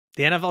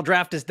The NFL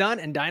draft is done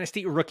and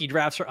Dynasty Rookie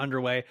Drafts are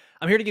underway.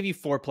 I'm here to give you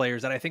 4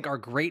 players that I think are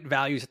great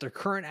values at their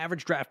current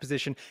average draft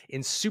position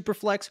in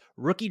Superflex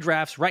Rookie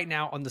Drafts right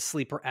now on the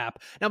Sleeper app.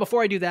 Now,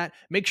 before I do that,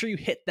 make sure you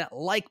hit that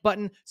like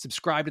button,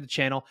 subscribe to the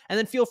channel, and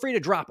then feel free to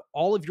drop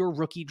all of your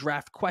rookie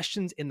draft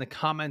questions in the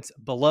comments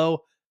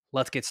below.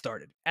 Let's get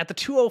started. At the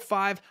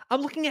 205, I'm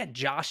looking at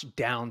Josh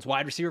Downs,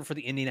 wide receiver for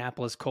the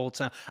Indianapolis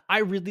Colts. Now, I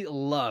really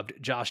loved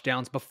Josh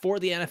Downs before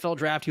the NFL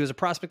draft. He was a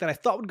prospect that I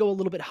thought would go a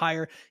little bit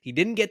higher. He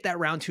didn't get that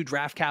round 2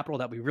 draft capital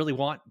that we really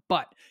want,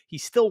 but he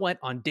still went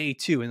on day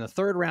 2 in the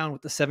 3rd round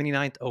with the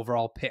 79th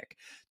overall pick.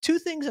 2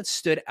 things that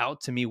stood out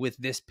to me with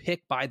this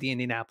pick by the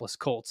Indianapolis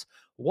Colts.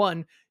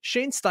 One,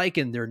 Shane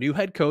Steichen, their new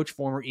head coach,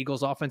 former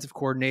Eagles offensive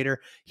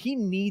coordinator, he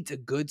needs a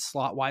good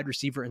slot wide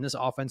receiver in this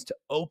offense to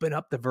open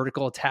up the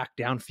vertical attack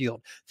downfield.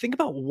 Think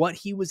about what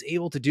he was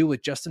able to do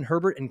with Justin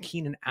Herbert and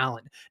Keenan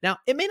Allen. Now,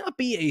 it may not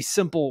be a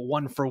simple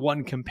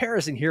one-for-one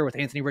comparison here with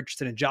Anthony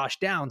Richardson and Josh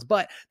Downs,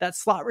 but that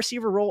slot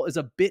receiver role is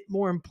a bit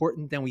more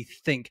important than we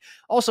think.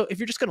 Also, if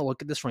you're just going to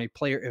look at this from a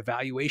player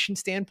evaluation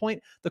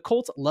standpoint, the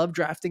Colts love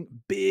drafting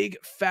big,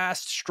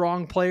 fast,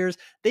 strong players.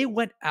 They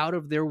went out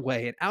of their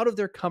way and out of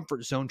their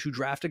comfort zone to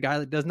draft a guy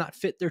that does not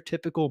fit their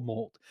typical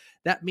mold.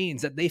 That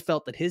means that they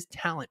felt that his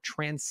talent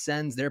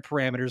transcends their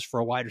parameters for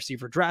a wide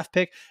receiver draft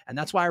pick, and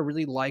that's why I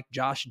really like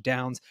Josh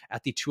Downs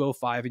at the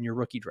 205 in your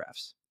rookie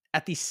drafts.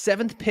 At the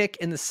 7th pick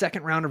in the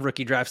 2nd round of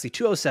rookie drafts, the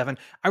 207,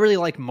 I really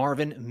like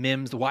Marvin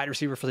Mims, the wide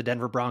receiver for the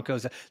Denver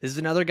Broncos. This is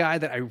another guy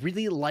that I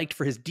really liked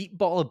for his deep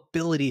ball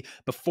ability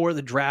before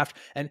the draft,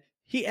 and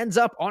he ends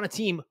up on a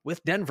team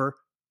with Denver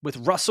with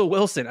Russell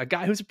Wilson, a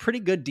guy who's a pretty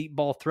good deep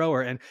ball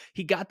thrower. And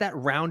he got that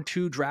round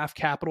 2 draft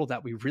capital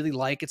that we really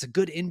like. It's a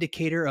good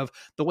indicator of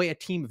the way a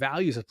team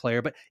values a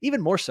player, but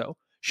even more so,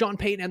 Sean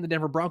Payton and the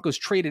Denver Broncos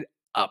traded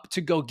up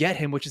to go get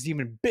him, which is an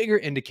even bigger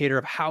indicator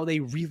of how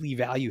they really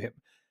value him.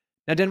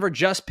 Now, Denver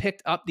just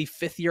picked up the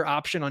 5th-year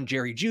option on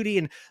Jerry Jeudy,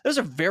 and there's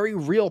a very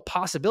real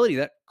possibility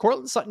that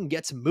Courtland Sutton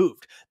gets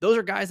moved. Those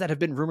are guys that have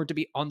been rumored to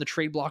be on the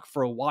trade block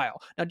for a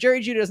while. Now,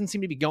 Jerry Jeudy doesn't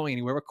seem to be going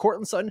anywhere, but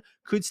Courtland Sutton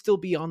could still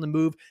be on the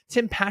move.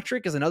 Tim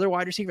Patrick is another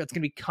wide receiver that's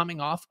going to be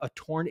coming off a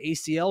torn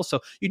ACL, so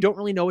you don't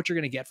really know what you're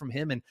going to get from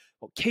him. And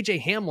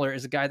KJ Hamler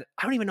is a guy that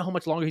I don't even know how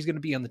much longer he's going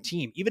to be on the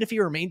team. Even if he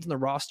remains in the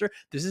roster,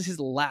 this is his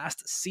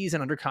last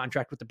season under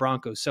contract with the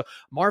Broncos. So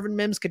Marvin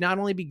Mims could not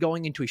only be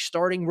going into a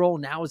starting role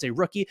now as a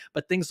rookie,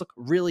 but things look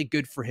really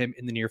good for him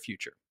in the near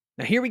future.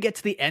 Now, here we get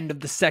to the end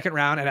of the 2nd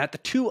round, and at the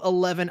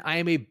 211, I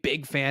am a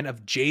big fan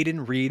of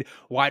Jayden Reed,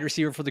 wide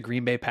receiver for the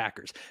Green Bay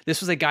Packers.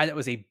 This was a guy that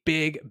was a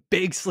big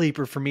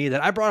sleeper for me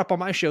that I brought up on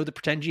my show, The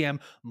Pretend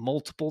GM,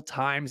 multiple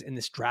times in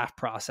this draft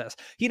process.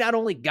 He not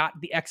only got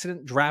the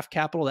excellent draft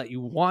capital that you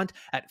want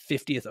at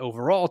 50th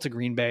overall to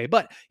Green Bay,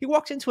 but he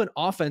walks into an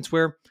offense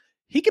where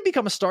he could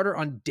become a starter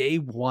on day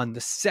 1,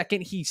 the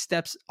second he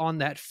steps on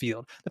that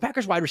field. The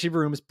Packers wide receiver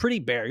room is pretty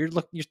bare. You're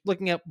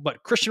looking at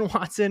Christian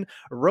Watson,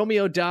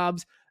 Romeo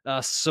Doubs,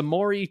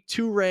 Samori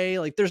Toure.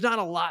 Like, there's not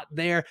a lot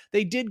there.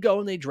 They did go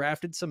and they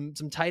drafted some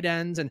tight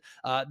ends, and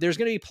there's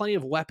going to be plenty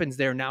of weapons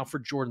there now for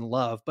Jordan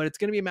Love, but it's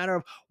going to be a matter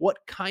of what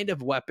kind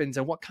of weapons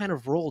and what kind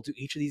of role do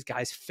each of these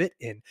guys fit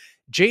in.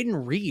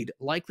 Jayden Reed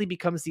likely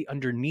becomes the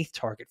underneath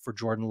target for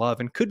Jordan Love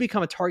and could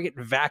become a target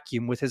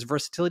vacuum with his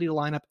versatility to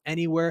line up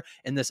anywhere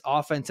in this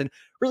offense. And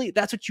really,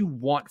 that's what you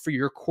want for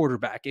your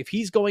quarterback. If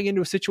he's going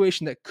into a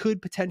situation that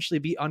could potentially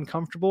be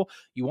uncomfortable,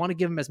 you want to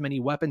give him as many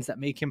weapons that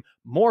make him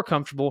more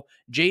comfortable.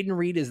 Jayden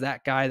Reed is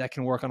that guy that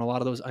can work on a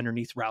lot of those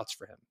underneath routes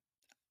for him.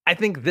 I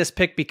think this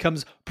pick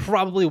becomes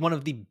probably one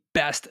of the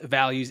best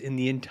values in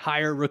the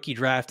entire rookie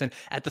draft. And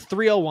at the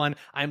 301,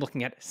 I'm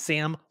looking at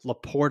Sam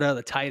Laporta,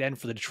 the tight end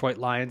for the Detroit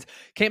Lions.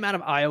 Came out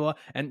of Iowa,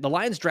 and the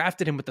Lions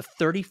drafted him with the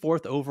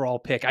 34th overall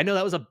pick. I know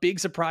that was a big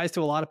surprise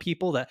to a lot of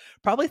people that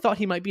probably thought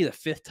he might be the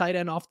 5th tight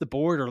end off the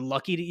board or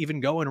lucky to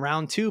even go in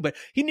round 2, but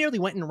he nearly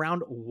went in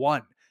round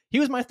 1. He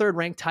was my 3rd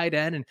ranked tight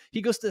end, and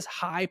he goes to this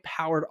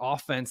high-powered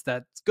offense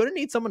that's going to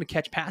need someone to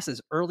catch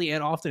passes early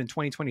and often in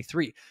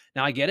 2023.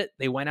 Now, I get it.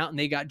 They went out and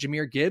they got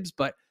Jahmyr Gibbs,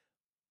 but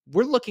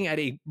we're looking at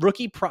a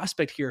rookie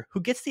prospect here who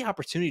gets the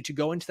opportunity to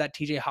go into that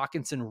TJ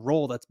Hawkinson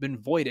role that's been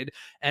voided.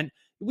 And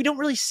we don't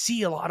really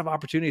see a lot of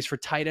opportunities for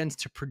tight ends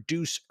to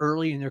produce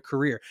early in their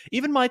career.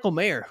 Even Michael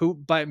Mayer, who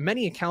by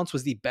many accounts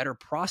was the better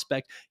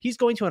prospect, he's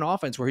going to an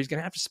offense where he's going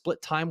to have to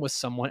split time with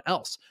someone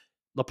else.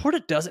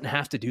 Laporta doesn't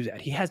have to do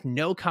that. He has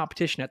no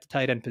competition at the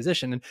tight end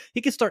position, and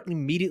he can start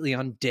immediately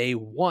on day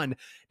 1.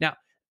 Now,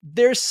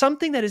 there's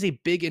something that is a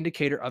big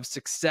indicator of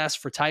success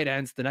for tight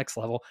ends the next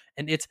level,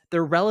 and it's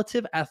their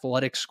relative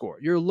athletic score.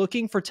 You're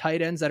looking for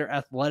tight ends that are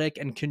athletic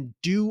and can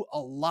do a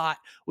lot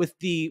with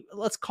the,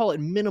 let's call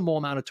it, minimal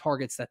amount of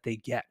targets that they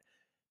get.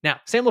 Now,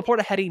 Sam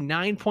Laporta had a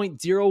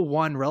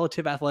 9.01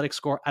 relative athletic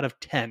score out of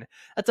 10.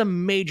 That's a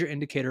major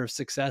indicator of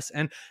success,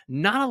 and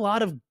not a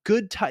lot of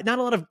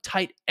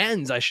tight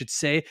ends, I should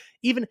say,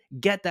 even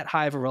get that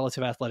high of a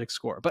relative athletic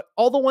score. But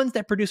all the ones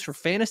that produce for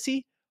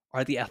fantasy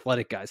are the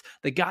athletic guys,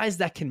 the guys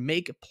that can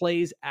make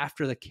plays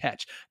after the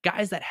catch,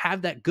 guys that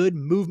have that good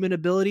movement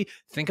ability.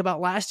 Think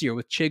about last year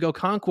with Chigo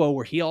Okonkwo,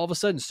 where he all of a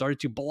sudden started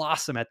to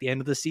blossom at the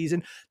end of the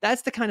season.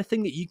 That's the kind of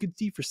thing that you could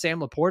see for Sam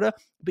Laporta,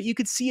 but you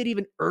could see it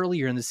even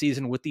earlier in the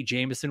season with the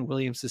Jameson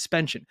Williams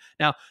suspension.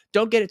 Now,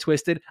 don't get it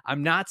twisted.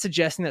 I'm not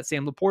suggesting that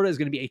Sam Laporta is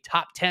going to be a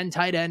top 10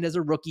 tight end as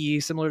a rookie,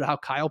 similar to how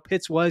Kyle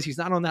Pitts was. He's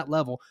not on that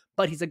level,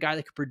 but he's a guy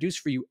that could produce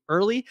for you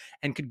early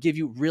and could give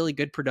you really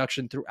good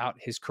production throughout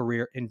his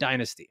career in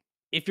Dynasty.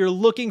 If you're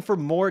looking for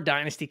more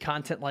Dynasty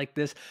content like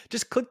this,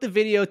 just click the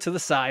video to the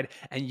side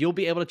and you'll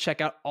be able to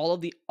check out all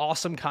of the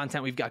awesome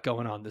content we've got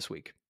going on this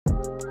week.